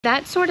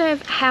That's sort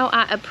of how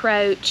I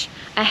approach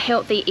a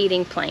healthy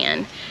eating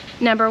plan.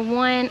 Number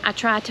one, I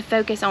try to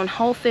focus on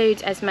whole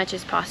foods as much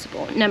as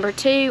possible. Number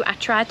two, I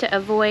try to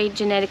avoid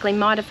genetically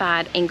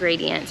modified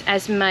ingredients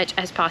as much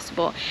as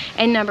possible.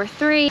 And number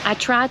three, I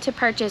try to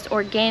purchase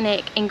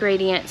organic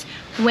ingredients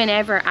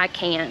whenever I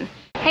can.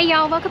 Hey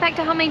y'all, welcome back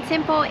to Homemade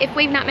Simple. If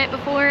we've not met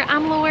before,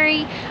 I'm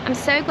Lori. I'm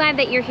so glad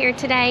that you're here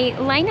today.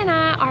 Lane and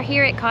I are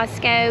here at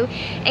Costco,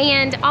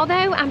 and although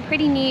I'm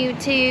pretty new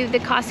to the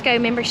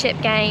Costco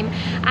membership game,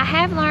 I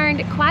have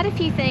learned quite a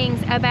few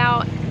things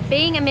about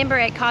being a member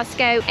at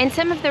Costco and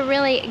some of the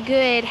really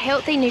good,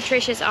 healthy,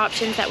 nutritious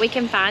options that we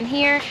can find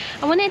here.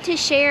 I wanted to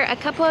share a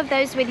couple of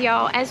those with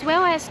y'all, as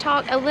well as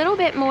talk a little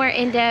bit more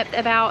in depth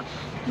about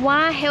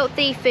why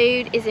healthy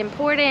food is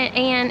important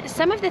and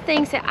some of the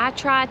things that I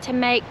try to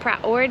make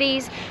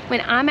priorities when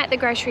I'm at the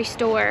grocery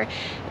store,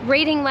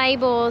 reading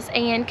labels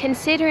and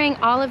considering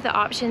all of the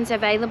options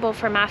available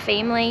for my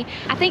family.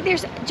 I think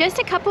there's just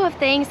a couple of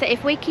things that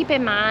if we keep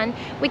in mind,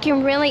 we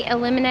can really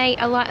eliminate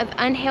a lot of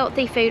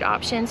unhealthy food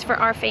options for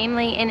our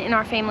family and in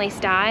our family's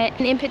diet.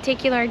 And in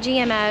particular,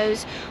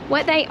 GMOs,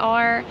 what they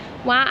are,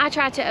 why I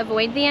try to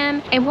avoid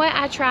them, and what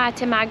I try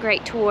to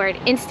migrate toward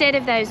instead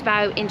of those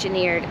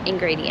bioengineered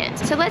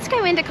ingredients. So let's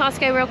go into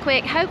Costco real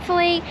quick.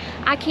 Hopefully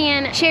I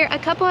can share a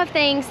couple of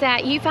things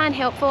that you find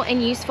helpful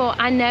and useful.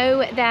 I know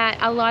that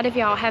a lot of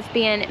y'all have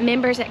been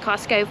members at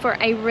Costco for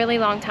a really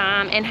long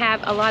time and have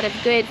a lot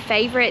of good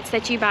favorites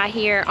that you buy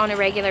here on a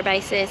regular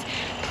basis.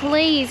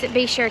 Please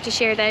be sure to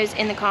share those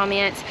in the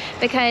comments,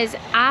 because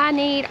I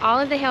need all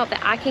of the help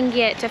that I can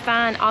get to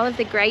find all of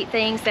the great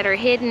things that are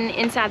hidden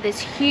inside this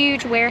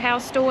huge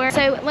warehouse store.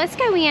 So let's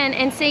go in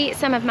and see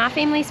some of my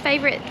family's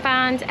favorite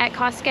finds at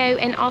Costco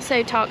and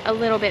also talk a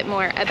little bit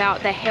more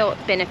about the health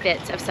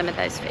benefits of some of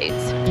those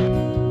foods.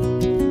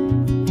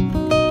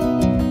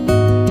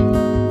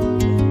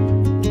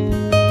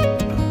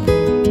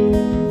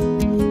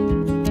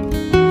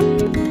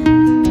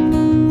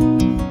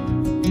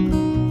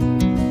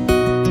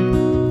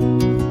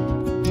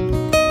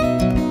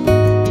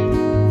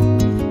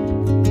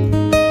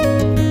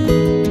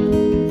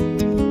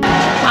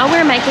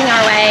 Making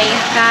our way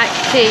back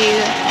to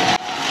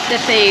the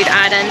food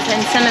items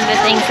and some of the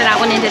things that I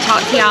wanted to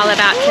talk to y'all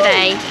about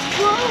today.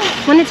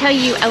 I want to tell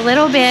you a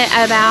little bit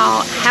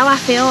about how I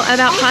feel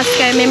about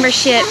Costco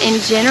membership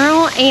in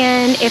general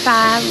and if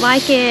I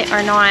like it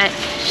or not.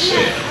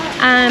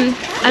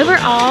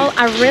 Overall,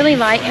 I really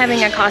like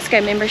having a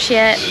Costco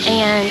membership,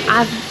 and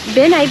I've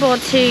been able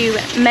to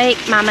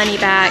make my money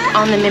back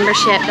on the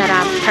membership that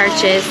I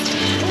purchased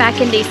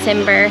back in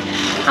December.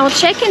 I'll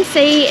check and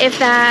see if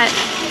that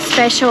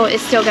special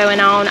is still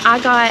going on. I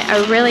got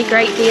a really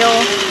great deal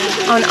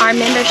on our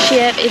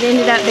membership. It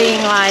ended up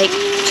being like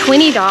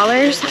 $20,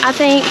 I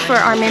think, for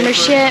our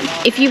membership.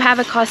 If you have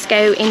a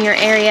Costco in your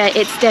area,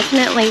 it's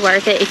definitely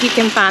worth it if you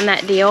can find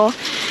that deal.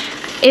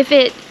 If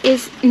it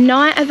is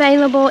not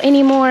available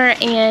anymore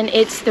and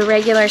it's the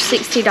regular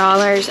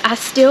 $60, I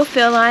still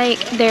feel like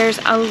there's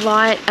a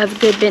lot of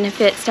good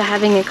benefits to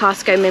having a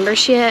Costco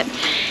membership,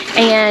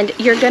 and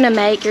you're gonna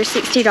make your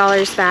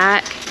 $60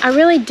 back. I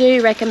really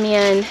do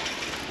recommend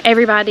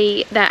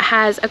everybody that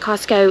has a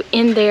Costco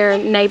in their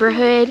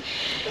neighborhood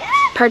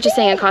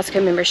purchasing a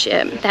Costco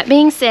membership. That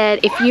being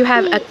said, if you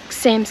have a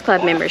Sam's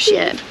Club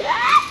membership,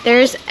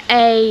 there's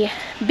a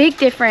big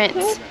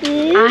difference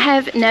I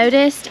have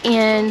noticed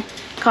in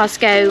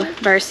Costco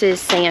versus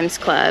Sam's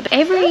Club.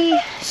 Every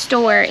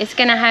store is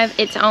gonna have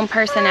its own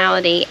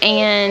personality,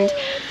 and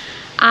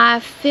I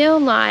feel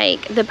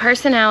like the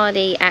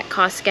personality at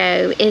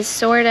Costco is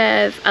sort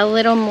of a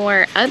little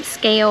more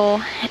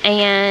upscale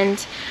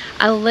and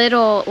a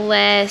little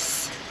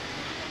less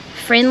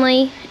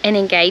friendly and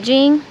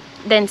engaging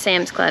than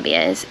Sam's Club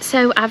is.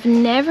 So I've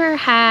never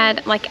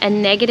had like a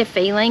negative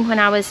feeling when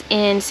I was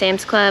in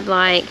Sam's Club,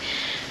 like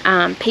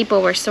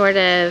people were sort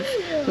of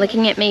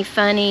looking at me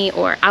funny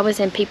or I was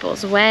in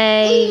people's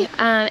way.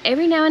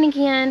 Every now and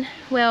again,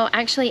 well,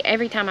 actually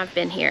every time I've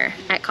been here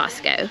at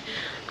Costco,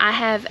 I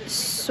have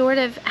sort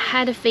of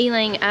had a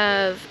feeling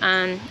of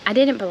I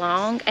didn't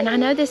belong. And I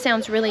know this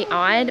sounds really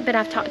odd, but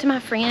I've talked to my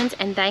friends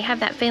and they have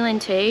that feeling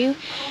too.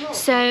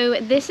 So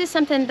this is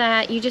something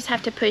that you just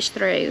have to push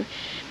through.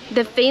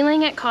 The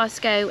feeling at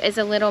Costco is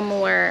a little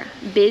more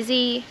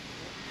busy,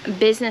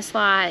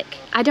 business-like.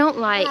 I don't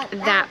like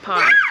that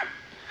part.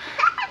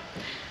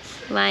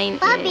 Lane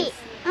Mommy, is...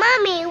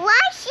 Mommy, why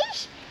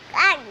she's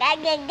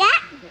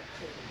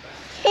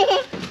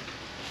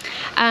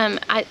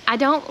I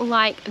don't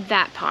like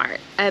that part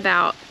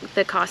about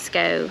the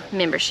Costco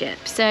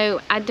membership. So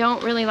I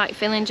don't really like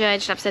feeling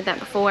judged. I've said that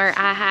before.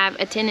 I have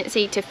a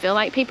tendency to feel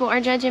like people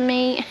are judging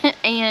me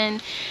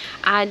and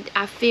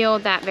I feel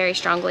that very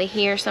strongly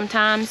here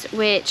sometimes,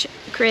 which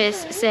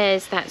Chris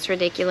says that's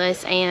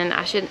ridiculous and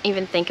I shouldn't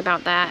even think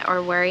about that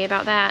or worry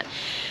about that.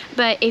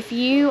 But if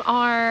you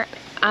are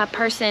a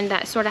person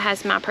that sort of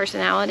has my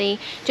personality,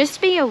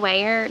 just be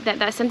aware that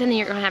that's something that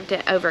you're going to have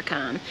to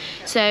overcome.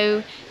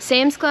 So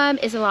Sam's Club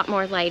is a lot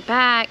more laid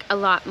back, a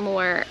lot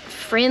more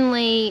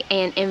friendly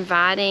and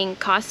inviting.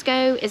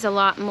 Costco is a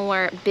lot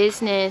more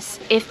business.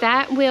 If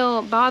that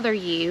will bother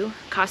you,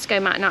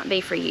 Costco might not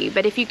be for you.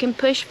 But if you can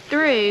push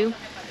through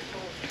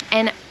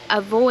and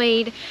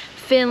avoid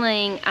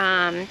feeling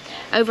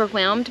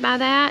overwhelmed by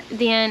that,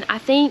 then I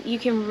think you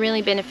can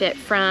really benefit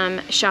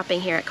from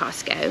shopping here at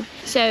Costco.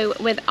 So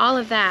with all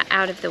of that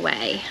out of the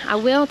way, I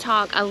will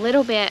talk a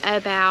little bit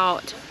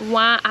about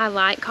why I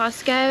like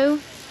Costco.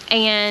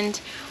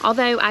 And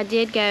although I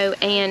did go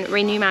and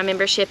renew my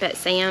membership at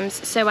Sam's,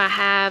 so I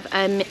have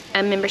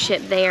a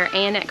membership there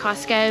and at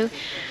Costco,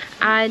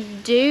 I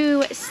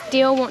do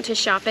still want to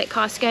shop at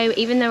Costco,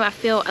 even though I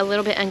feel a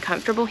little bit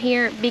uncomfortable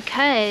here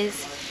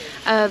because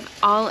of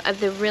all of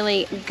the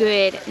really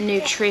good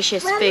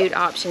nutritious food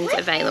options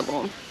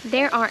available.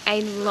 There are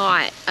a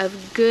lot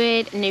of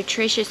good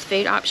nutritious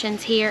food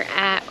options here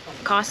at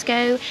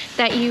Costco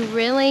that you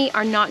really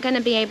are not going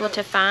to be able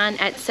to find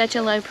at such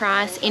a low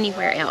price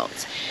anywhere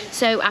else.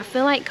 So I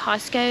feel like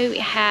Costco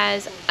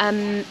has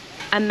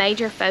a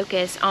major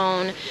focus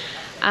on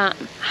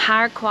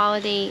higher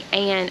quality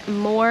and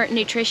more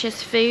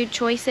nutritious food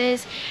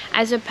choices,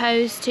 as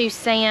opposed to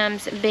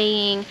Sam's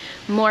being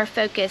more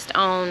focused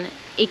on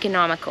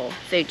economical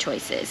food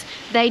choices.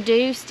 They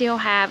do still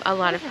have a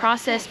lot of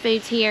processed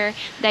foods here.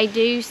 They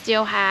do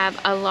still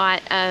have a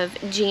lot of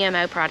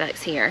GMO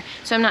products here.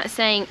 So I'm not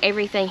saying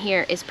everything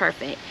here is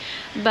perfect,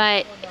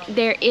 but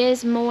there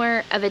is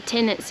more of a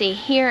tendency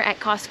here at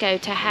Costco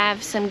to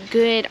have some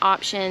good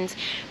options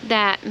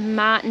that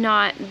might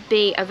not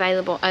be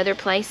available other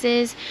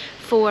places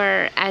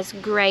for as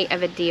great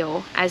of a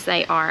deal as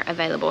they are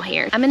available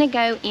here. I'm gonna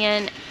go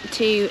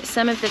into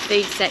some of the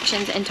food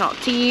sections and talk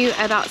to you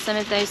about some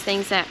of those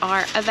things that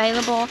are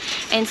available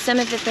and some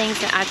of the things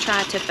that I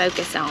try to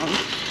focus on.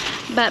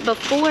 But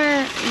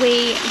before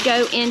we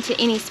go into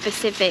any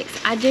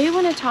specifics, I do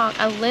want to talk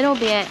a little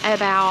bit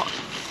about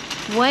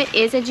what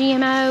is a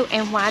GMO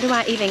and why do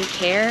I even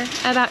care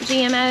about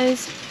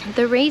GMOs.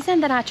 The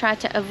reason that I try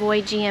to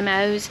avoid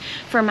GMOs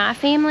for my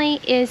family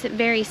is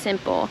very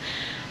simple.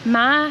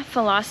 My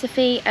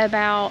philosophy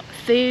about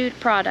food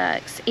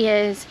products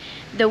is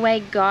the way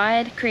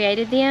God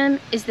created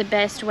them is the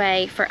best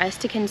way for us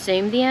to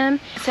consume them.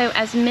 So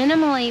as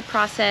minimally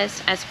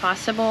processed as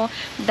possible,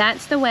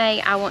 that's the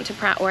way I want to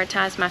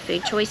prioritize my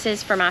food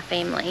choices for my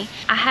family.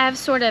 I have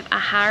sort of a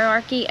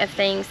hierarchy of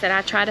things that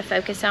I try to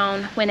focus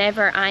on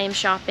whenever I am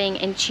shopping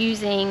and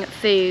choosing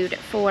food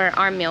for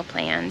our meal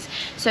plans.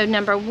 So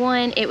number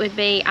one, it would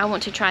be I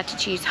want to try to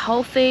choose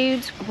whole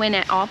foods when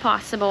at all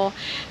possible.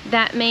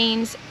 That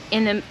means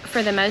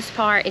for the most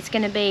part, it's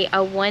going to be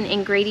a one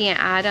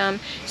ingredient item.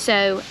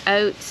 So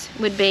oats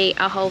would be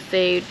a whole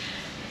food,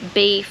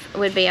 beef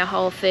would be a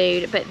whole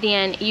food, but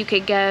then you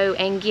could go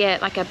and get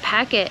like a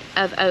packet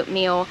of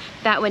oatmeal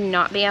that would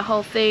not be a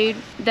whole food.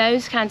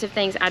 Those kinds of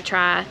things I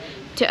try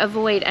to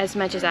avoid as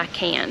much as I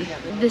can.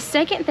 The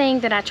second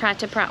thing that I try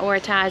to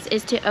prioritize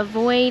is to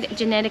avoid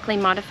genetically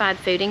modified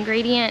food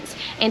ingredients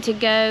and to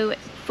go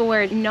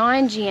for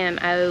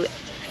non-GMO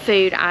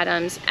food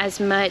items as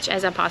much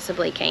as I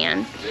possibly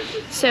can.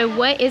 So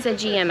what is a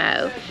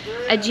GMO?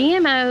 A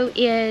GMO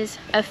is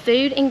a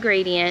food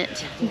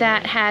ingredient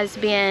that has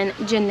been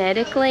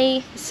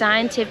genetically,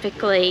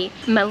 scientifically,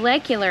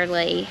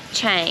 molecularly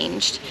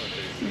changed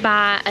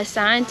by a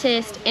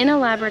scientist in a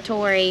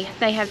laboratory.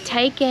 They have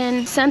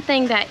taken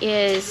something that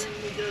is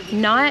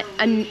not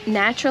a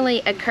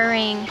naturally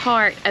occurring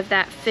part of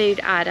that food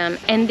item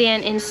and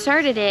then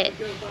inserted it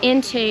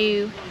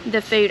into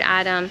the food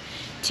item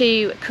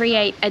to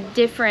create a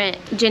different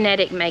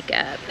genetic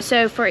makeup.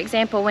 So for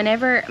example,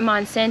 whenever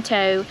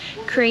Monsanto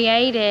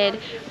created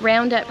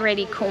Roundup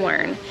Ready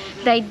corn,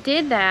 they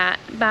did that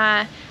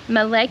by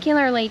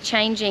molecularly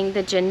changing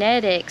the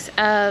genetics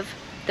of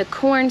the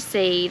corn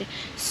seed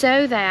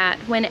so that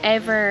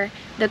whenever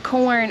the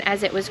corn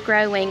as it was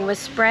growing was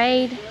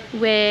sprayed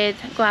with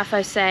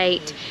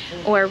glyphosate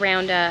or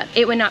Roundup,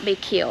 it would not be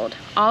killed.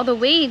 All the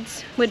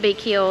weeds would be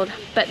killed,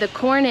 but the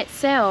corn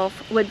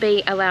itself would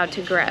be allowed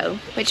to grow,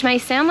 which may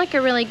sound like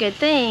a really good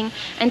thing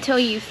until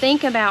you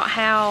think about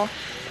how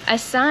a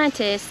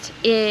scientist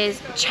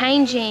is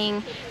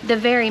changing the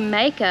very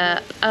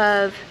makeup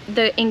of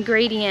the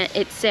ingredient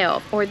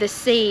itself or the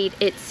seed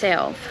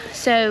itself.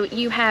 So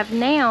you have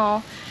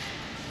now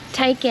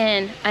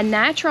taken a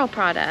natural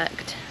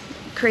product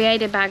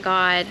created by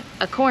God,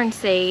 a corn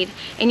seed,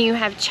 and you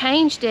have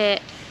changed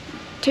it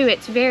to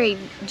its very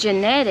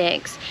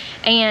genetics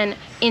and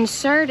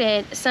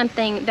inserted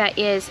something that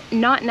is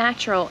not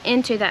natural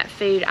into that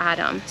food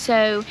item.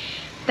 So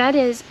that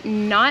is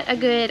not a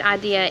good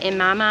idea in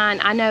my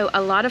mind. I know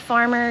a lot of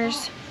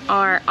farmers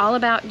are all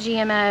about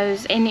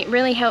GMOs and it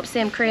really helps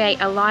them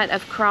create a lot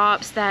of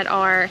crops that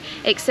are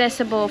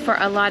accessible for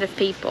a lot of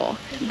people.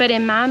 But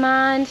in my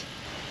mind,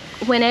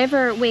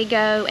 whenever we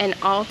go and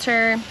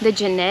alter the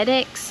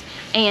genetics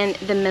and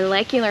the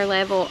molecular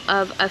level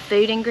of a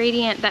food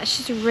ingredient, that's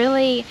just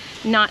really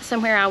not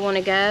somewhere I want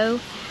to go.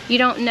 You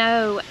don't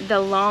know the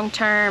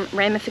long-term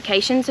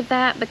ramifications of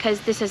that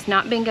because this has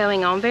not been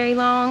going on very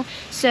long.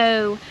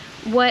 So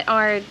what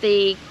are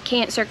the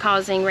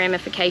cancer-causing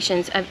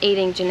ramifications of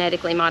eating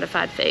genetically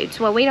modified foods?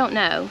 Well, we don't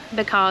know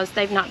because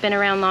they've not been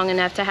around long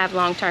enough to have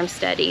long-term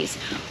studies.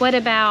 What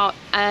about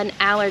an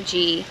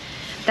allergy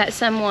that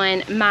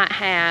someone might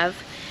have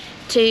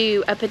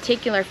to a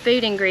particular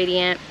food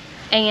ingredient,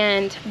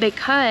 and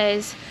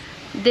because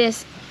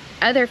this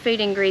other food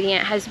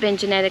ingredient has been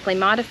genetically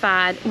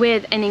modified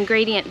with an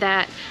ingredient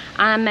that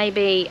I may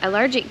be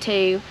allergic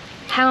to,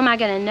 how am I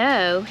going to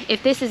know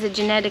if this is a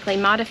genetically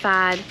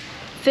modified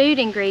food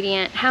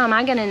ingredient? How am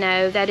I going to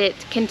know that it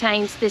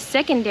contains this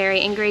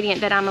secondary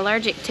ingredient that I'm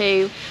allergic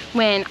to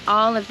when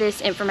all of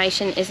this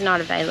information is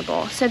not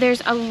available? So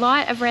there's a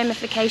lot of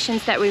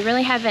ramifications that we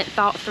really haven't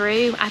thought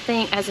through, I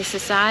think, as a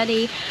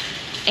society.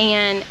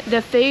 And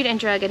the Food and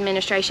Drug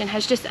Administration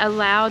has just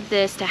allowed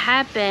this to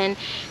happen,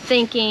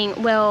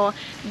 thinking, well,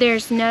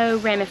 there's no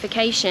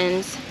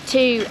ramifications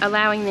to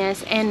allowing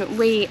this, and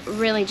we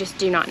really just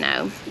do not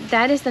know.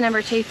 That is the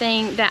number 2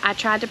 thing that I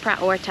tried to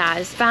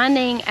prioritize,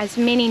 finding as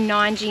many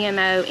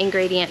non-GMO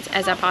ingredients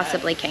as I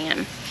possibly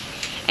can.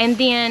 And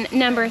then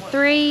number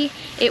 3,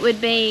 it would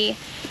be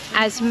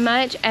as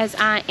much as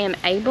I am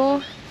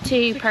able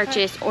to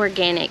purchase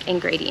organic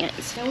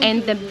ingredients.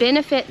 And the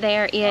benefit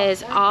there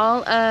is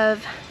all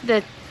of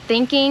the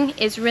thinking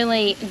is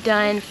really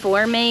done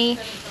for me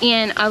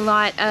in a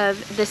lot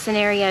of the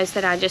scenarios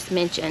that I just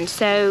mentioned.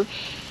 So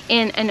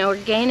in an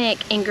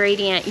organic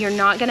ingredient, you're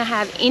not going to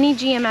have any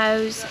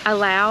GMOs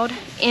allowed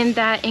in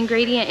that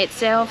ingredient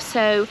itself.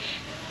 So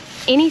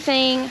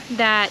anything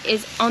that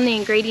is on the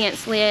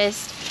ingredients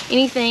list,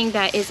 anything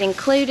that is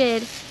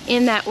included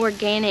in that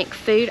organic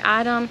food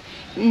item,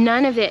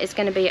 none of it is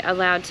going to be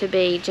allowed to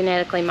be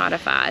genetically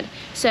modified.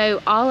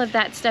 So all of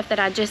that stuff that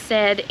I just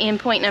said in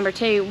point number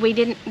 2, we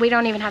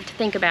don't even have to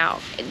think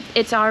about.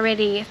 It's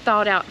already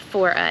thought out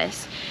for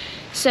us.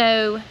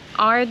 So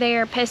are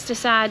there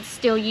pesticides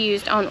still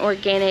used on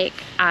organic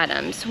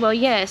items? Well,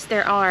 yes,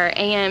 there are,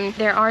 and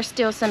there are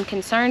still some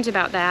concerns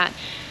about that.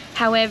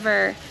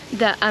 However,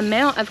 the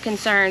amount of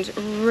concerns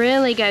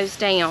really goes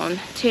down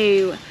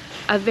to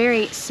a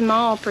very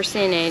small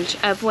percentage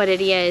of what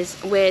it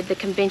is with the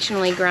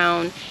conventionally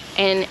grown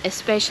and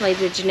especially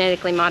the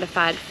genetically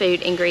modified food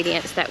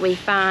ingredients that we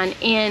find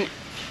in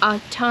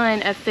a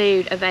ton of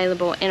food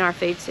available in our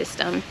food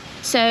system.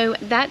 So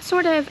that's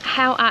sort of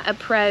how I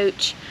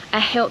approach a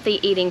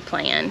healthy eating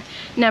plan.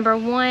 Number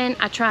 1,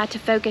 I try to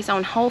focus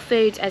on whole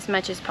foods as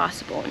much as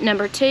possible.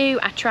 Number 2,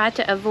 I try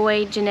to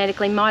avoid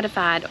genetically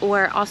modified,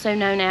 or also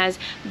known as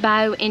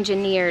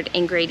bioengineered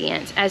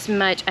ingredients, as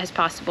much as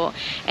possible.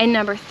 And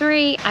number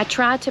 3, I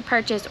try to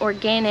purchase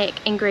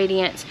organic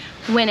ingredients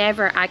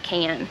whenever I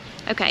can.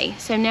 Okay,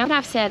 so now that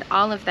I've said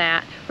all of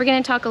that, we're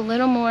going to talk a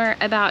little more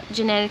about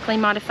genetically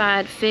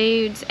modified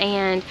foods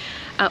and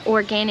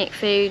organic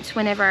foods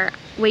whenever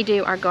we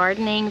do our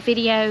gardening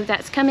video.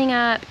 That's coming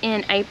up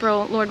in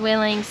April, Lord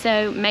willing.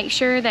 So make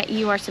sure that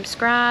you are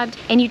subscribed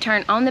and you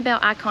turn on the bell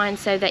icon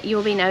so that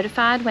you'll be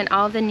notified when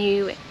all the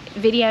new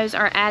videos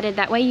are added.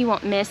 That way you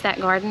won't miss that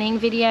gardening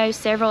video.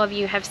 Several of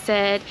you have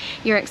said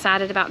you're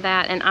excited about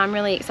that, and I'm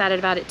really excited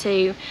about it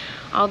too.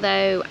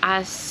 Although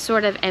I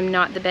sort of am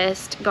not the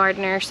best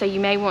gardener, so you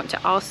may want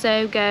to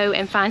also go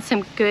and find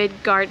some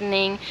good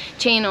gardening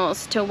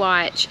channels to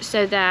watch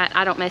so that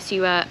I don't mess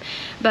you up.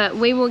 But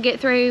we will get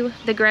through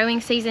the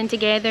growing season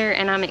together,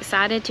 and I'm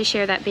excited to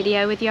share that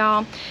video with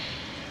y'all.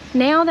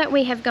 Now that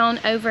we have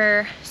gone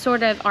over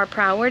sort of our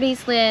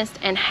priorities list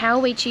and how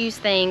we choose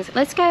things,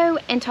 let's go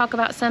and talk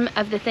about some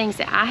of the things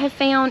that I have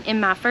found in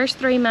my first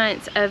 3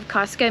 months of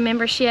Costco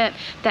membership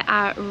that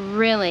I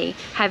really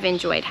have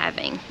enjoyed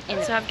having.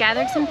 And so I've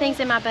gathered some things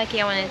in my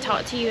bucket I want to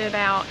talk to you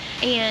about,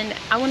 and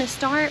I want to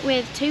start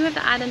with 2 of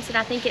the items that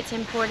I think it's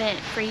important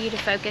for you to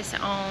focus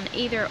on,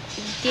 either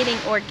getting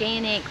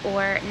organic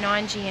or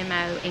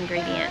non-GMO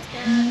ingredients.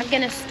 I'm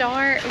going to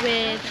start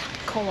with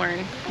corn.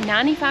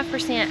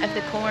 95% of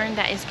the corn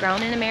that is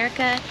grown in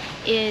America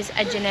is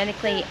a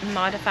genetically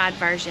modified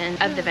version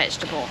of the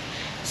vegetable.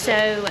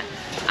 So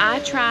I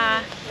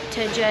try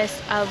to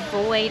just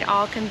avoid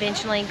all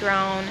conventionally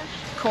grown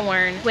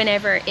corn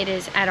whenever it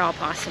is at all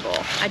possible.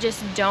 I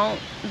just don't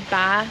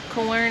buy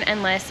corn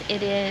unless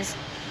it is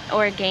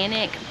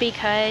organic,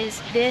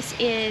 because this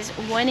is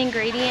one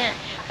ingredient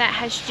that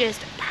has just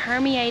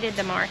permeated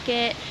the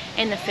market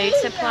and the food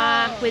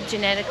supply with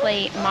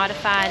genetically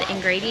modified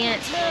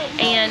ingredients.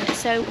 And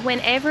so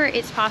whenever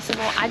it's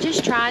possible, I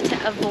just try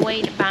to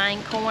avoid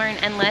buying corn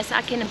unless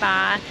I can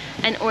buy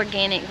an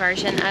organic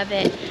version of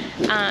it.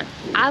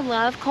 I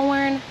love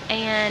corn,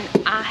 and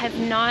I have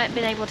not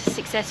been able to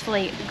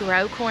successfully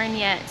grow corn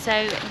yet,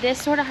 so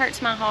this sort of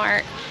hurts my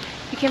heart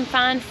You can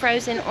find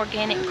frozen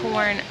organic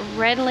corn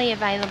readily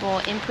available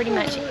in pretty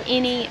much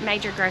any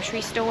major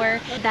grocery store.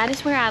 That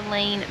is where I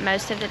lean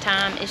most of the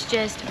time, is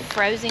just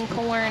frozen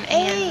corn,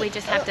 and we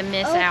just have to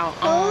miss out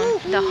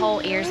on the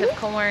whole ears of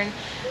corn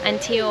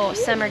until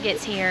summer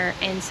gets here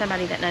and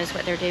somebody that knows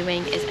what they're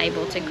doing is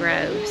able to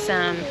grow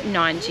some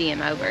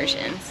non-GMO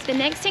versions. The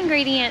next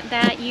ingredient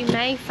that you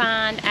may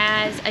find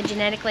as a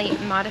genetically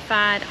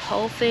modified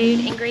whole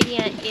food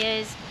ingredient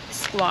is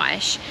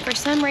squash. For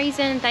some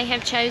reason, they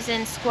have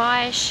chosen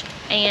squash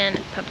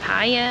and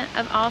papaya,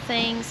 of all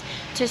things,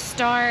 to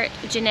start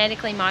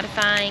genetically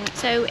modifying.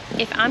 So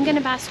if I'm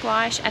gonna buy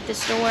squash at the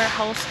store,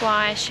 whole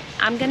squash,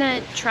 I'm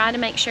gonna try to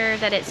make sure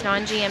that it's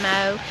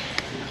non-GMO.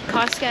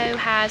 Costco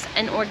has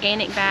an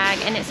organic bag,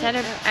 and it's at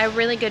a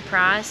really good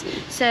price.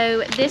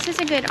 So this is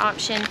a good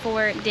option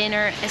for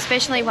dinner,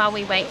 especially while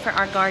we wait for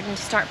our garden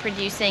to start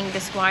producing the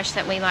squash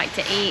that we like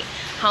to eat,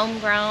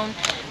 homegrown.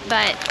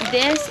 But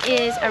this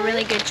is a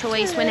really good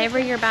choice whenever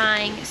you're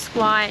buying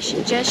squash.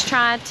 Just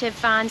try to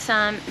find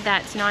some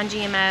that's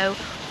non-GMO,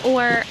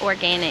 or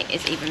organic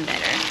is even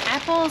better.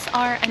 Apples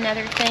are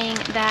another thing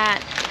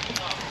that,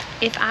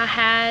 if I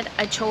had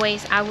a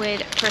choice, I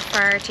would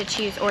prefer to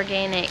choose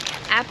organic.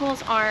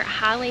 Apples are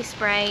highly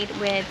sprayed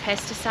with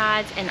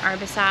pesticides and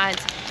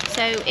herbicides,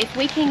 so if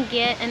we can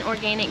get an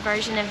organic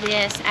version of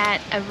this at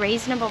a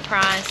reasonable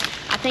price,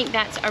 I think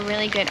that's a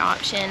really good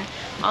option.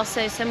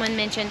 Also, someone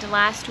mentioned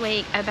last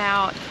week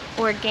about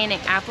organic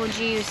apple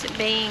juice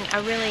being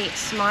a really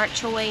smart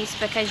choice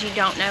because you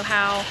don't know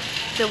how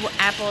the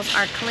apples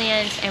are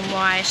cleansed and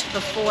washed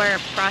before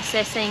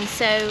processing.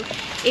 So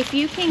if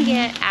you can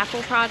get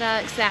apple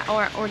products that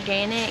are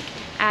organic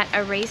at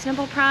a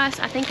reasonable price,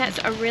 I think that's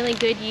a really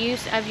good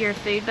use of your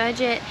food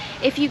budget.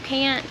 If you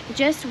can't,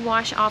 just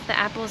wash off the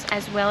apples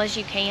as well as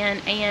you can,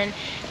 and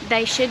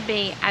they should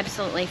be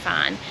absolutely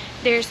fine.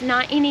 There's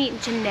not any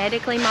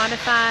genetically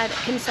modified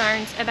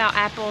concerns about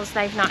apples.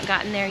 They've not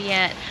gotten there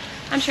yet.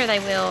 I'm sure they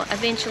will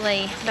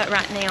eventually, but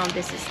right now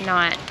this is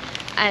not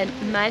a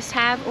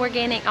must-have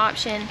organic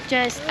option,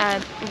 just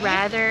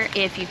rather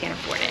if you can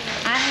afford it.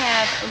 I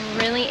have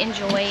really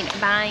enjoyed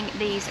buying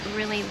these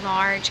really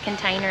large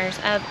containers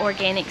of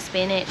organic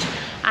spinach.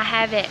 I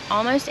have it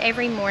almost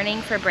every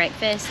morning for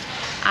breakfast.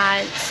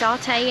 I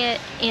saute it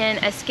in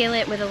a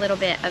skillet with a little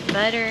bit of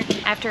butter.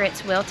 After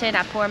it's wilted,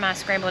 I pour my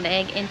scrambled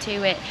egg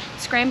into it,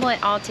 scramble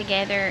it all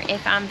together.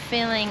 If I'm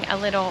feeling a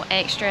little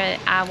extra,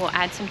 I will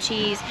add some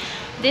cheese.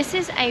 This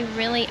is a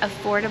really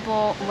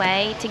affordable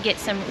way to get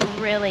some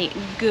really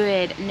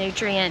good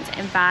nutrients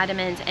and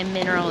vitamins and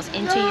minerals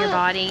into your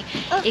body.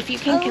 If you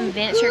can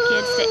convince your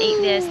kids to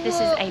eat this, this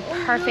is a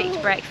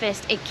perfect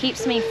breakfast. It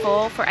keeps me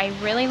full for a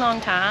really long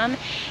time,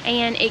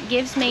 and it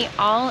gives me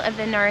all of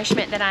the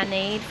nourishment that I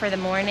need for the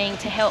morning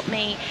to help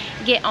me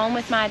get on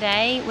with my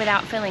day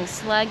without feeling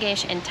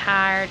sluggish and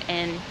tired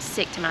and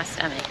sick to my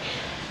stomach.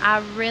 I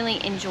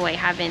really enjoy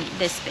having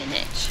this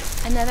spinach.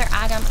 Another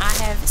item I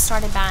have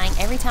started buying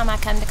every time I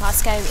come to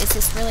Costco is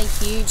this really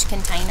huge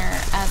container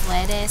of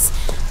lettuce.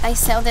 They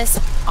sell this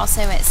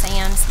also at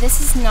Sam's.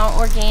 This is not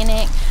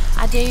organic.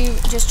 I do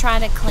just try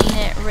to clean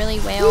it really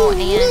well and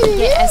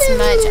get as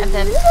much of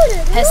the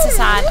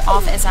pesticide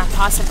off as I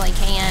possibly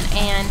can,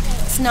 and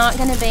it's not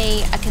going to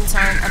be a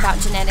concern about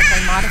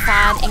genetically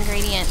modified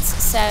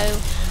ingredients. So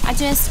I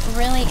just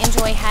really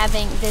enjoy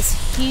having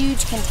this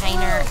huge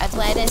container of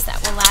lettuce that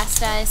will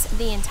last us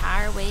the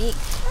entire week,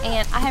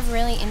 and I have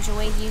really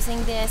enjoyed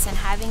using this and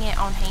having it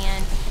on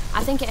hand.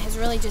 I think it has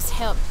really just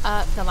helped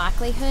up the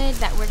likelihood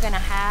that we're going to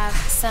have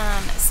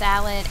some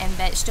salad and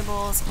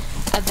vegetables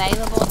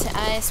available to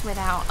us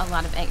without a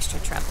lot of extra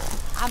trouble.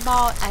 I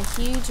bought a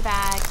huge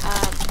bag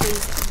of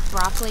these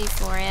broccoli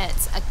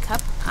florets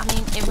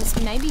it was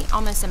maybe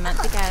almost a month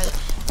ago.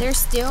 They're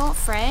still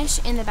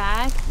fresh in the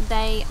bag.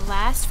 They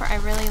last for a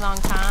really long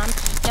time.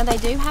 Now they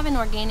do have an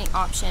organic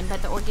option,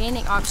 but the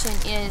organic option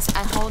is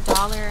a whole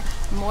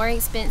 $1 more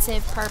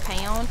expensive per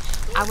pound.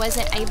 I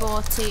wasn't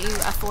able to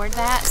afford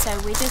that, so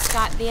we just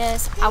got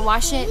this. I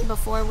wash it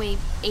before we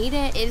eat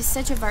it. It is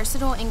such a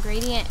versatile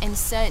ingredient and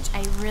such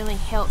a really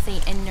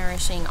healthy and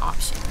nourishing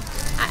option.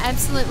 I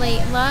absolutely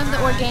love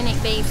the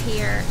organic beef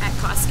here at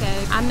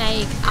Costco. I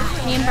make a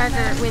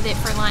hamburger with it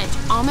for lunch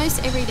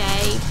almost every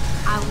day.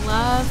 I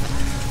love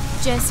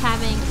just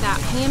having that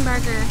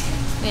hamburger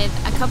with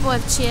a couple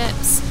of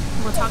chips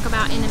we'll talk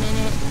about in a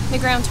minute. The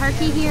ground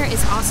turkey here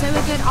is also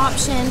a good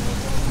option.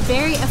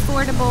 Very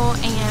affordable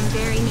and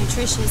very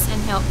nutritious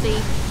and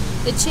healthy.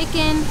 The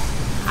chicken,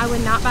 I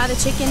would not buy the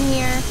chicken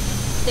here.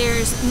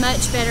 There's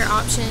much better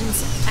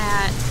options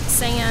at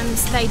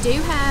Sam's. They do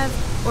have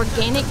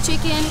organic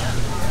chicken,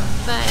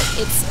 but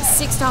it's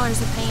 $6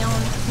 a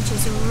pound, which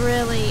is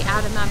really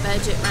out of my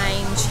budget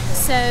range.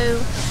 So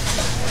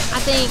I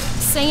think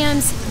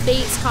Sam's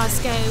beats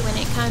Costco when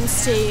it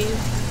comes to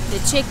the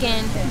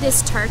chicken.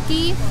 This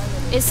turkey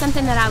is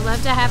something that I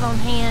love to have on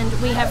hand.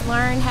 We have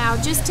learned how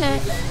just to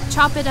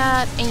chop it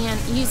up and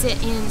use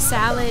it in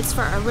salads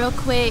for a real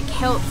quick,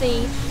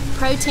 healthy,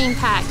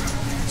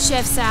 protein-packed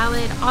chef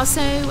salad.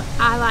 Also,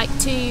 I like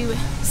to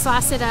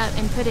slice it up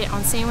and put it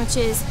on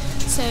sandwiches.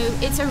 So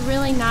it's a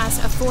really nice,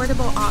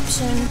 affordable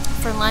option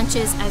for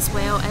lunches as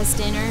well as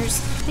dinners.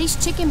 These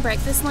chicken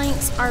breakfast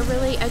links are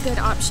really a good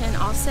option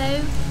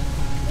also.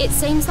 It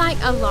seems like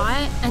a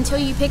lot until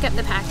you pick up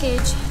the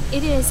package.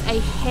 It is a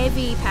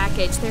heavy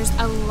package. There's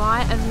a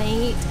lot of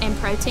meat and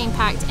protein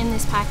packed in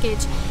this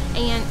package,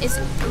 and it's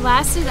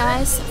lasted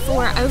us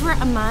for over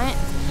a month,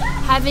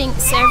 having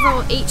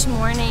several each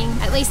morning,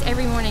 at least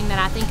every morning that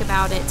I think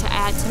about it, to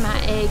add to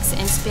my eggs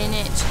and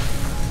spinach.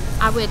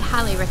 I would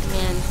highly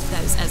recommend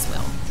those as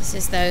well. This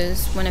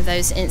is one of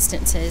those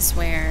instances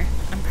where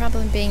I'm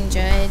probably being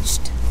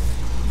judged,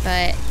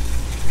 but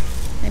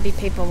maybe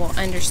people will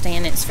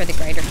understand it's for the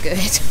greater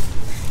good.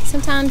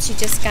 Sometimes you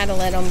just gotta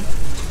let them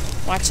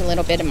watch a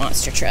little bit of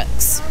monster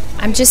trucks.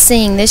 I'm just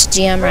seeing this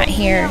gem right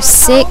here,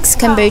 6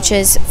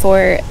 kombuchas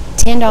for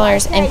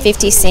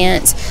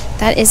 $10.50.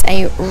 That is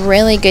a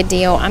really good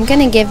deal. I'm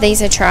gonna give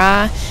these a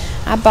try.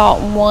 I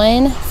bought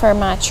one for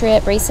my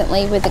trip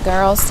recently with the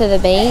girls to the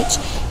beach,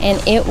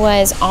 and it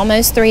was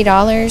almost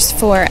 $3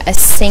 for a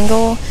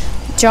single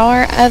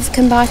jar of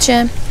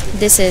kombucha.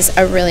 This is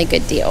a really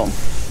good deal.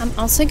 I'm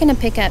also going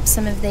to pick up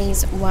some of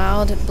these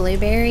wild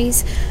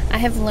blueberries. I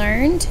have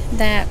learned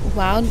that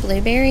wild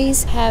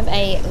blueberries have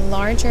a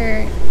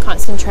larger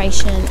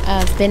concentration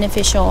of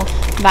beneficial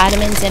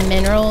vitamins and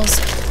minerals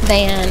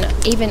than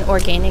even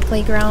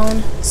organically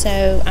grown.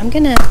 So I'm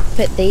going to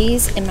put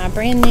these in my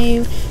brand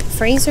new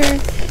freezer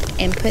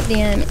and put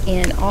them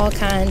in all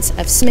kinds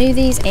of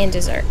smoothies and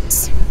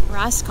desserts.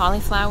 Riced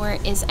cauliflower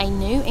is a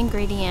new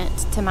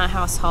ingredient to my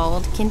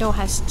household. Kendall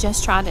has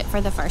just tried it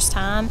for the first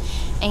time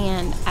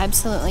and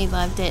absolutely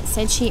loved it.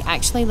 Said she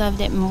actually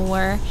loved it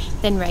more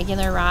than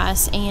regular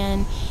rice,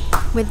 and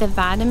with the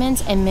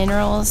vitamins and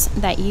minerals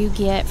that you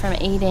get from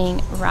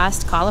eating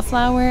riced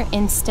cauliflower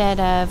instead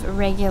of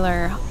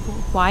regular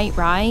white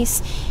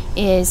rice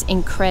is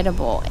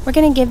incredible. We're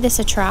gonna give this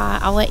a try.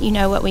 I'll let you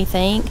know what we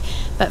think,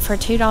 but for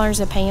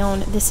 $2 a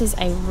pound, this is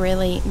a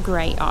really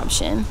great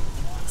option.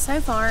 So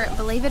far,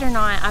 believe it or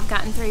not, I've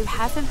gotten through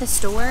half of the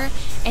store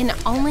and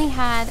only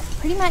had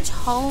pretty much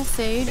whole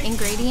food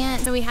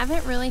ingredients. So we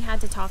haven't really had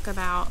to talk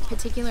about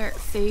particular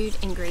food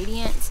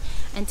ingredients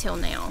until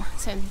now.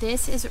 So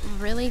this is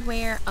really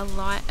where a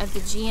lot of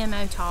the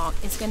GMO talk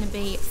is going to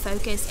be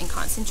focused and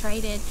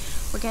concentrated.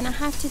 We're going to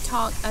have to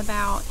talk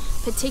about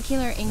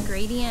particular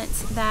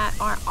ingredients that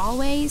are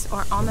always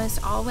or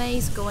almost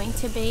always going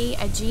to be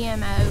a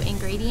GMO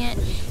ingredient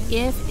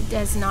if it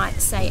does not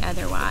say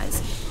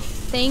otherwise.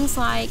 Things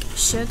like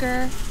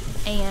sugar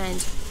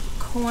and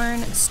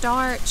corn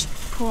starch,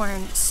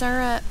 corn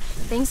syrup,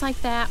 things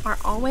like that are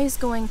always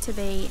going to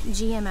be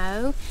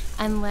GMO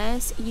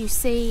unless you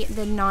see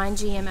the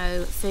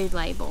non-GMO food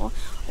label,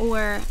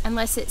 or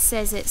unless it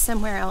says it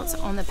somewhere else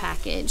on the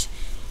package.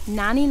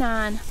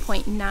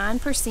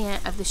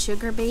 99.9% of the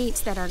sugar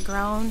beets that are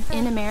grown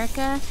in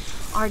America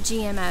are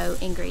GMO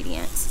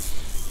ingredients.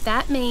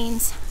 That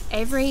means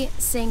every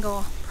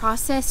single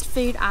processed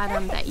food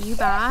item that you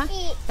buy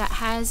that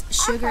has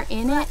sugar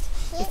in it,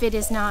 if it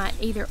is not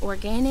either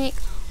organic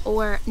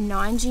or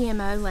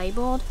non-GMO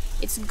labeled,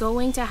 it's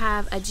going to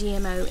have a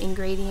GMO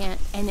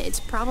ingredient, and it's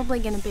probably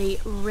going to be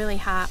really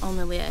high on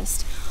the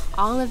list.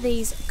 All of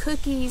these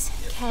cookies,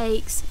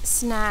 cakes,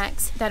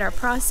 snacks that are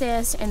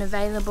processed and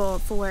available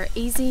for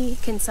easy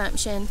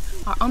consumption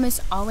are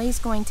almost always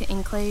going to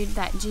include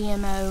that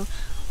GMO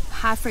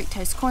high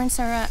fructose corn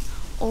syrup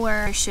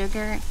or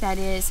sugar that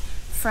is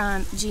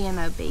from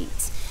GMO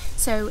beets.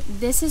 So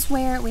this is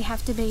where we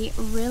have to be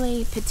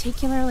really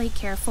particularly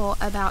careful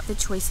about the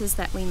choices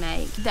that we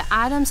make. The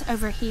items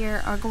over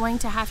here are going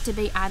to have to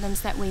be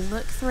items that we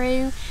look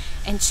through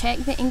and check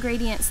the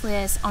ingredients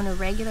list on a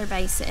regular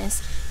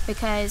basis,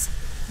 because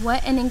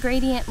what an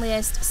ingredient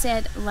list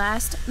said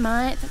last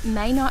month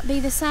may not be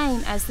the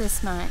same as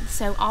this month.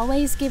 So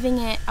always giving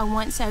it a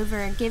once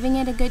over, giving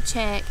it a good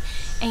check,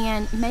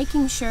 and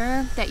making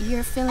sure that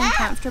you're feeling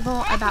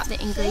comfortable about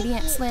the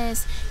ingredients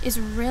list is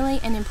really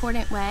an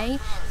important way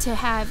to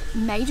have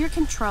major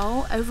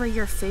control over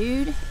your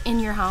food in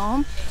your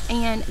home,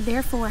 and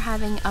therefore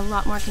having a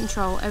lot more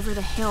control over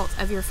the health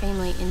of your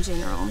family in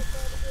general.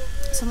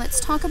 So let's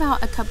talk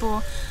about a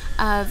couple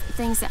of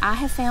things that I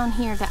have found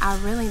here that I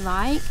really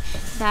like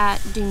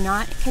that do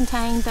not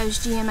contain those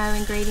GMO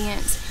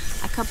ingredients.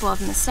 A couple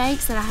of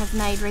mistakes that I have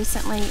made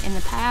recently in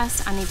the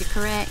past I need to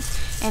correct,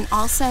 and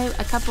also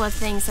a couple of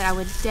things that I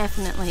would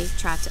definitely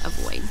try to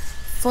avoid.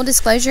 Full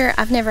disclosure,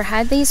 I've never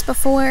had these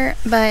before,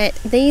 but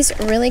these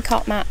really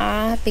caught my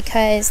eye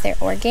because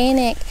they're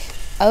organic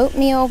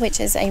oatmeal, which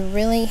is a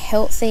really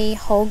healthy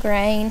whole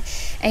grain,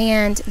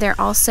 and they're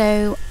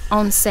also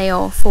on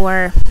sale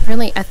for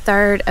really a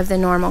third of the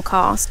normal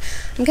cost.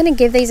 I'm going to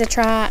give these a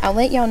try. I'll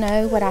let y'all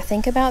know what I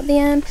think about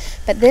them,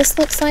 but this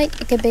looks like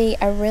it could be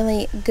a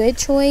really good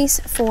choice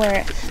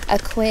for a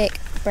quick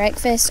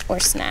breakfast or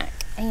snack.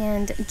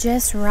 And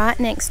just right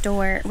next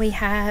door we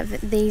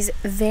have these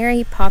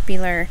very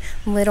popular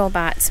Little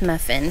Bites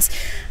muffins.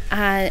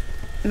 I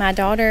my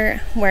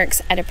daughter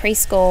works at a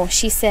preschool,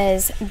 she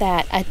says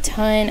that a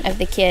ton of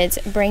the kids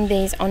bring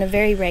these on a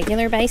very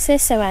regular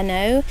basis, so I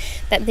know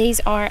that these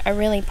are a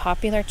really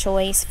popular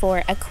choice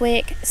for a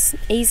quick,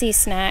 easy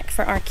snack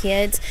for our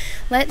kids.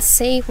 Let's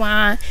see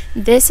why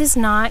this is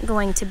not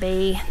going to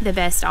be the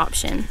best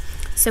option.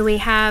 So we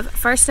have,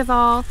 first of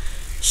all,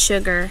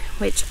 sugar,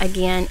 which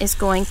again is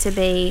going to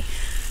be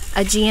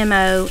a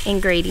GMO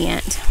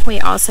ingredient. We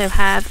also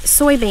have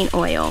soybean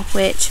oil,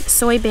 which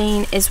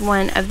soybean is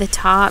one of the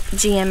top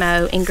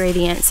GMO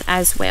ingredients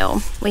as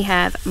well. We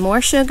have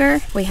more sugar,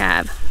 we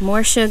have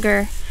more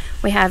sugar,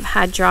 we have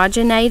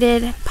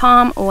hydrogenated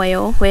palm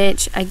oil,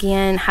 which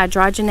again,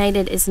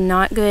 hydrogenated is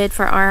not good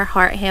for our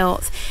heart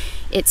health.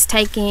 It's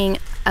taking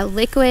a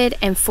liquid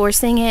and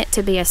forcing it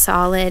to be a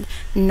solid,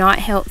 not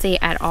healthy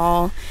at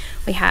all.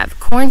 We have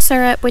corn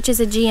syrup, which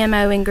is a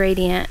GMO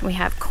ingredient. We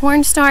have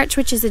cornstarch,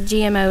 which is a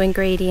GMO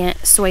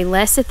ingredient. Soy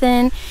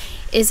lecithin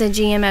is a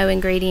GMO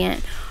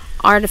ingredient.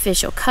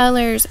 Artificial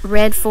colors,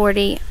 red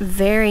 40,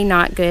 very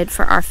not good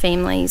for our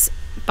families'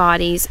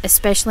 bodies,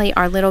 especially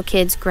our little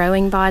kids'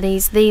 growing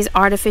bodies. These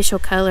artificial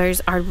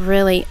colors are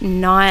really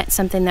not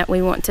something that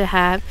we want to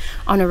have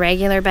on a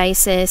regular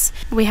basis.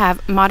 We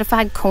have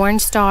modified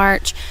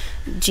cornstarch,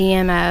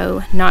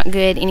 GMO, not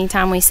good.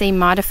 Anytime we see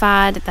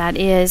modified, that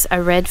is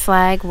a red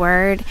flag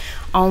word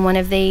on one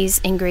of these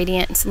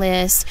ingredients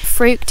lists.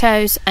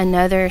 Fructose,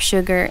 another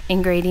sugar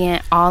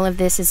ingredient. All of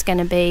this is going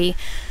to be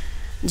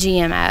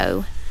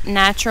GMO.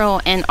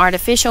 Natural and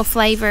artificial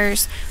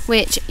flavors,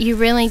 which you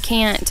really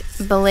can't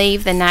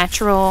believe the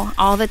natural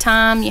all the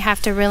time. You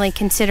have to really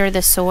consider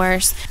the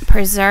source.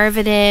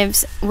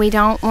 Preservatives, we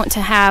don't want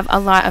to have a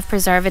lot of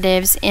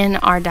preservatives in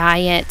our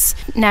diets.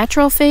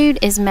 Natural food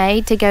is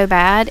made to go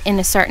bad in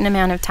a certain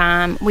amount of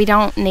time. We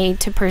don't need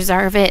to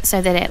preserve it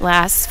so that it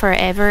lasts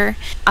forever.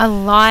 A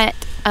lot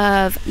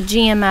of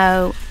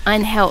GMO,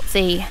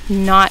 unhealthy,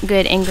 not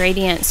good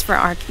ingredients for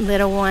our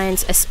little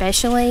ones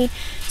especially.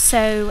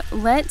 So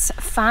let's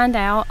find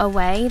out a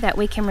way that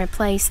we can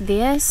replace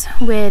this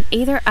with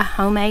either a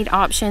homemade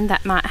option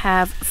that might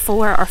have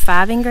 4 or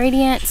 5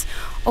 ingredients,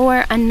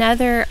 or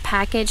another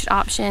packaged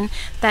option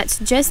that's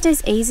just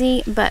as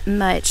easy but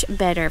much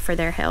better for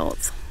their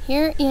health.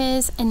 Here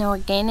is an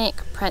organic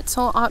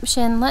pretzel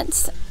option.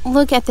 Let's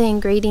look at the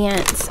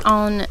ingredients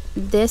on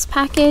this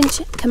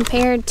package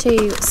compared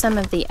to some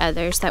of the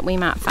others that we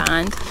might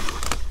find.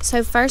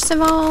 So first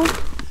of all,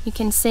 you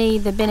can see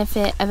the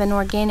benefit of an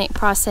organic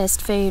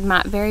processed food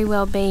might very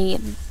well be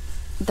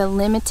the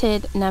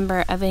limited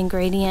number of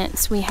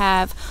ingredients. We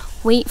have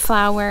wheat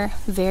flour,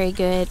 very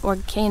good.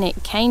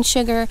 Organic cane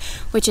sugar,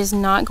 which is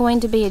not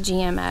going to be a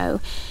GMO.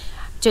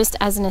 Just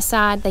as an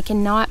aside, they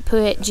cannot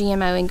put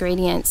GMO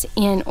ingredients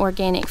in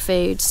organic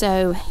food,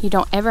 so you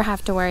don't ever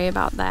have to worry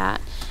about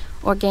that.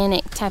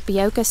 Organic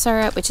tapioca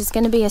syrup, which is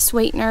going to be a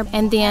sweetener,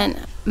 and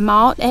then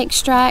malt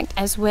extract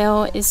as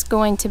well is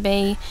going to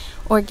be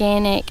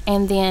organic,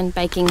 and then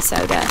baking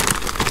soda.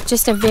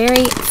 Just a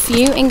very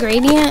few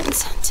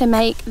ingredients to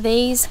make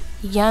these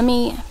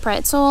yummy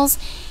pretzels.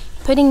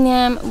 Putting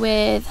them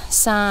with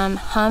some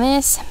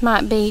hummus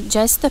might be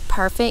just the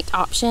perfect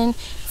option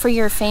for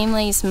your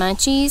family's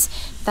munchies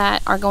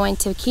that are going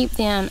to keep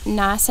them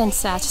nice and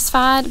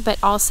satisfied, but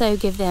also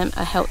give them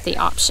a healthy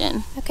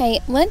option. Okay,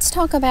 let's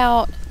talk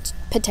about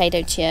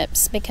potato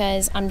chips,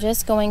 because I'm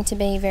just going to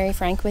be very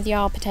frank with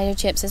y'all. Potato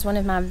chips is one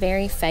of my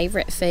very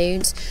favorite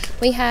foods.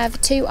 We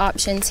have 2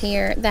 options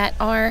here that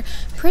are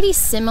pretty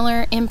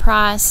similar in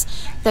price.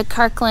 The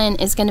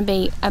Kirkland is going to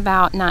be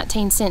about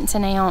 19 cents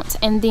an ounce,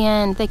 and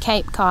then the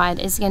Cape Cod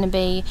is going to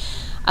be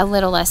a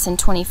little less than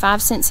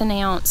 25 cents an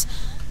ounce.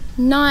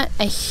 Not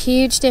a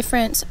huge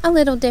difference, a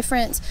little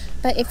difference,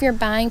 but if you're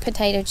buying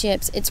potato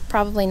chips, it's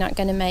probably not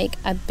going to make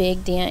a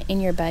big dent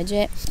in your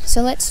budget.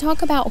 So let's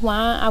talk about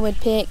why I would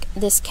pick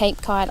this Cape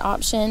Cod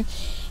option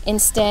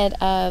instead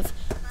of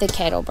the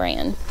Kettle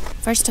brand.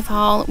 First of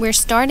all, we're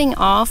starting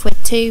off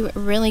with 2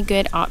 really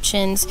good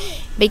options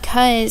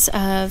because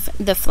of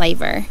the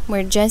flavor.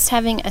 We're just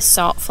having a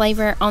salt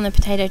flavor on the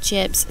potato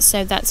chips,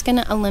 so that's going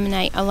to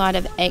eliminate a lot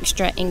of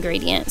extra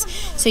ingredients.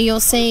 So you'll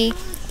see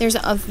there's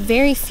a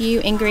very few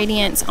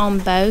ingredients on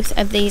both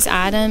of these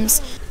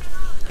items,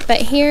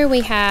 but here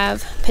we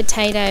have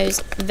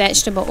potatoes,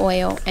 vegetable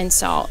oil, and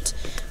salt.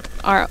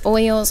 Our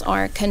oils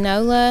are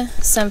canola,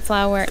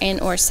 sunflower, and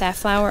or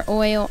safflower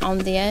oil on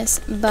this,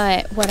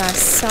 but what I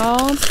saw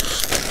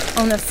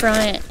on the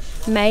front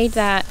made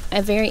that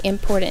a very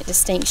important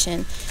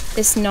distinction.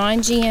 This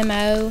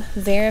non-GMO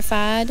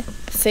verified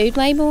food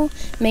label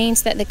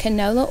means that the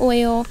canola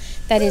oil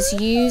that is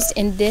used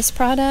in this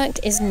product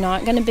is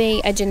not going to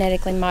be a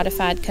genetically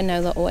modified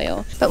canola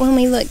oil. But when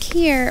we look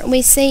here,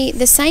 we see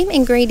the same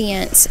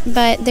ingredients,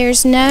 but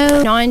there's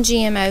no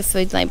non-GMO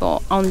food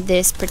label on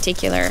this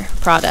particular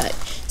product.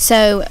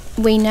 So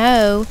we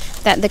know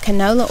that the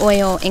canola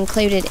oil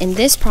included in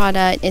this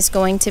product is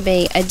going to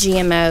be a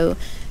GMO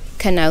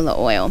canola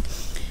oil.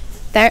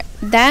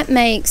 That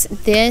makes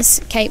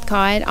this Cape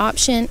Cod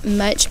option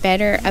much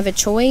better of a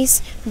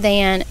choice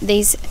than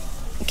these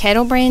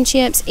Kettle Brand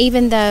chips,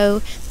 even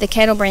though the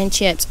Kettle Brand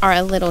chips are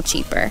a little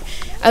cheaper.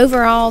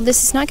 Overall,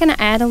 this is not going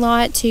to add a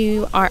lot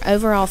to our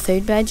overall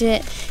food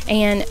budget,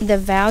 and the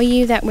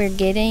value that we're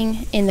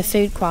getting in the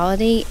food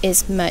quality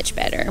is much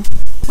better.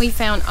 We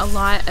found a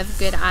lot of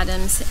good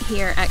items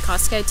here at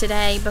Costco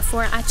today.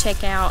 Before I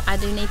check out, I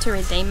do need to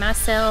redeem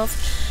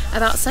myself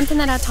about something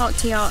that I talked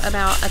to y'all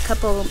about a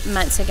couple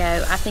months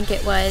ago. I think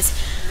it was,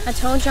 I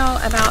told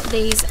y'all about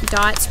these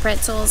Dots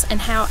pretzels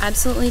and how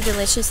absolutely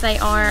delicious they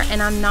are,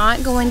 and I'm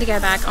not going to go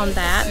back on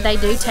that. They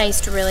do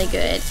taste really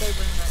good.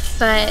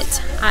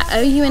 But I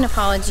owe you an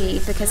apology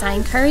because I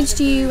encouraged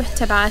you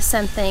to buy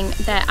something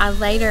that I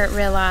later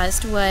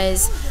realized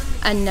was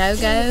a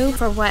no-go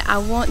for what I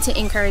want to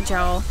encourage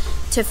y'all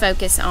to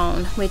focus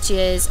on, which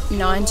is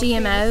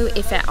non-GMO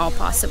if at all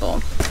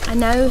possible. I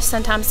know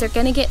sometimes they're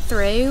going to get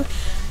through,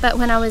 but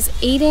when I was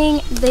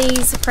eating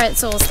these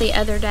pretzels the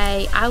other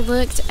day, I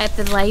looked at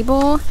the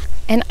label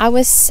and I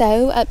was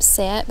so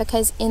upset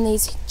because in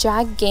these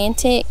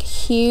gigantic,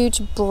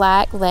 huge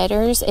black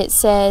letters, it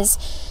says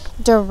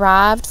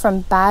derived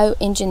from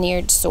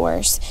bioengineered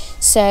source.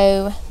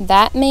 So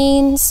that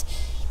means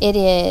it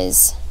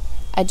is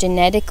a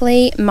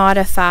genetically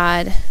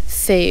modified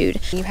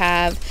food. You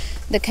have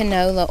the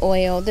canola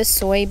oil, the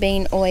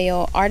soybean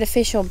oil,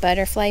 artificial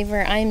butter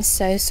flavor. I am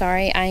so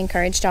sorry. I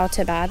encouraged y'all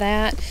to buy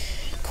that.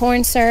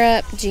 Corn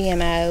syrup,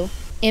 GMO.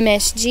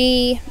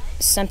 MSG,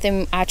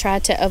 something I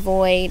tried to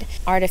avoid.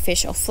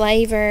 Artificial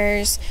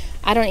flavors.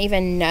 I don't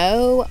even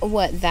know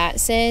what that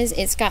says.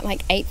 It's got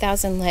like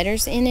 8,000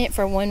 letters in it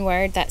for one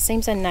word. That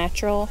seems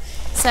unnatural.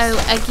 So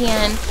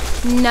again,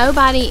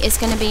 nobody is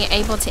going to be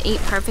able to eat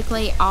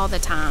perfectly all the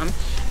time.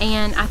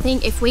 And I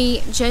think if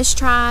we just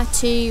try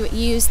to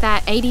use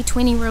that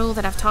 80-20 rule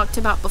that I've talked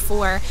about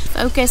before,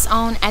 focus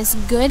on as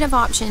good of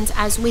options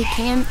as we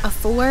can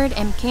afford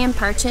and can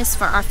purchase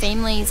for our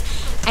families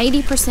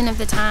 80% of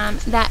the time,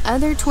 that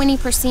other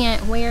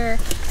 20% where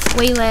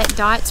we let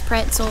Dots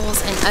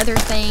pretzels and other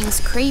things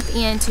creep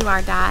into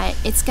our diet,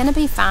 it's going to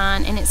be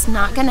fine and it's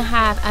not going to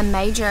have a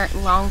major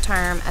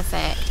long-term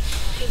effect.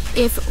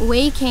 If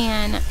we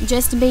can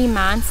just be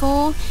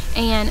mindful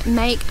and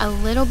make a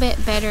little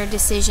bit better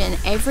decision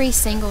every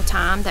single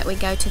time that we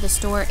go to the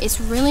store, it's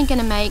really going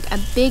to make a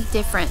big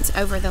difference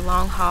over the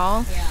long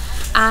haul.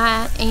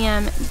 I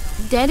am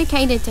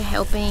dedicated to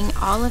helping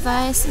all of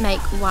us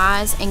make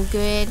wise and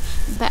good,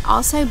 but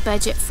also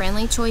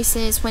budget-friendly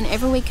choices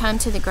whenever we come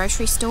to the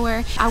grocery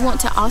store. I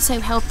want to also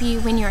help you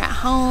when you're at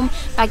home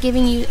by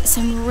giving you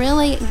some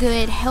really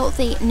good,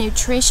 healthy,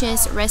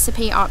 nutritious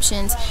recipe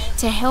options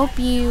to help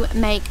you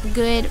make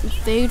good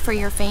food for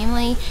your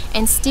family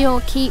and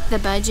still keep the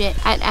budget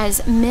at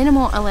as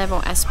minimal a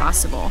level as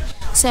possible.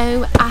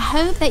 So I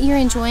hope that you're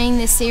enjoying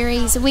this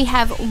series. We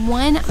have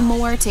one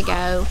more to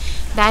go.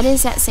 That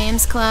is at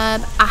Sam's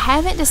Club. I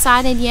haven't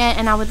decided yet,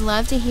 and I would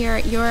love to hear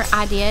your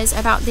ideas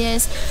about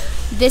this.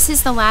 This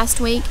is the last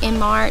week in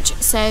March,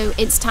 so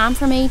it's time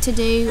for me to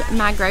do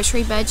my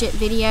grocery budget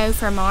video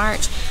for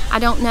March. I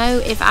don't know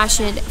if I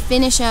should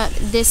finish up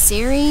this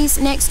series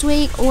next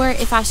week or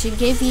if I should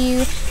give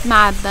you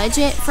my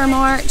budget for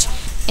March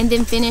and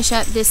then finish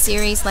up this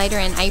series later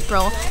in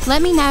April.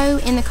 Let me know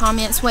in the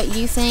comments what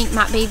you think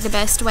might be the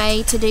best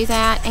way to do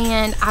that,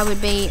 and I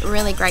would be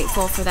really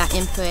grateful for that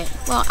input.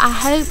 Well, I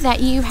hope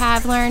that you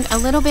have learned a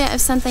little bit of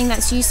something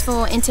that's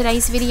useful in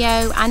today's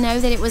video. I know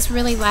that it was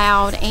really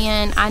loud,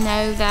 and I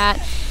know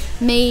that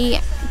me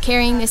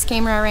carrying this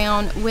camera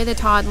around with a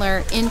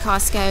toddler in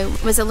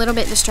Costco was a little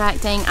bit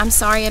distracting. I'm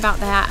sorry about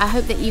that. I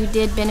hope that you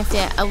did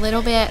benefit a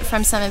little bit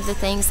from some of the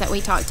things that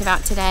we talked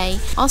about today.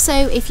 Also,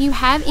 if you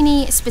have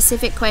any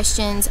specific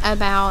questions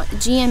about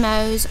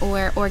GMOs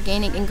or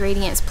organic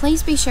ingredients,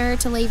 please be sure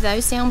to leave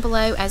those down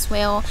below as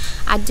well.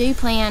 I do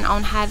plan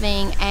on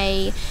having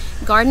a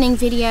gardening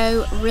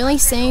video really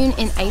soon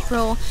in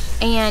April,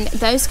 and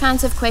those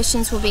kinds of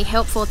questions will be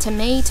helpful to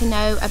me to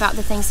know about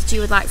the things that you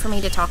would like for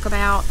me to talk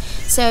about.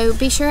 So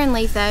be sure and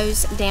leave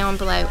those down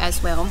below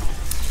as well.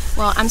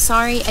 Well, I'm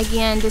sorry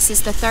again, this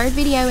is the third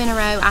video in a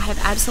row I have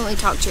absolutely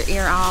talked your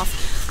ear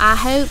off. I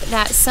hope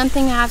that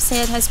something I've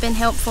said has been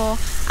helpful.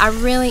 I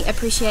really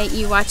appreciate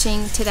you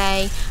watching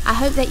today. I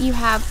hope that you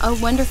have a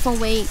wonderful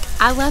week.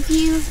 I love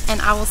you,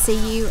 and I will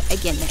see you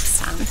again next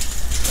time.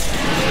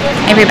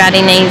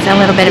 Everybody needs a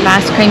little bit of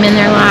ice cream in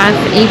their life,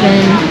 even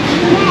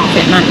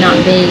if it might not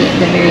be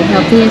the very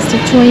healthiest of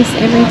choice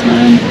every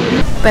time.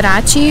 But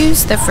I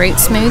choose the fruit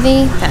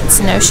smoothie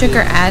that's no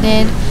sugar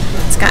added.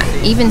 It's got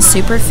even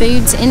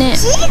superfoods in it.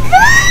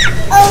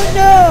 Oh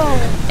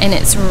no! And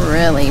it's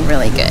really,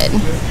 really good.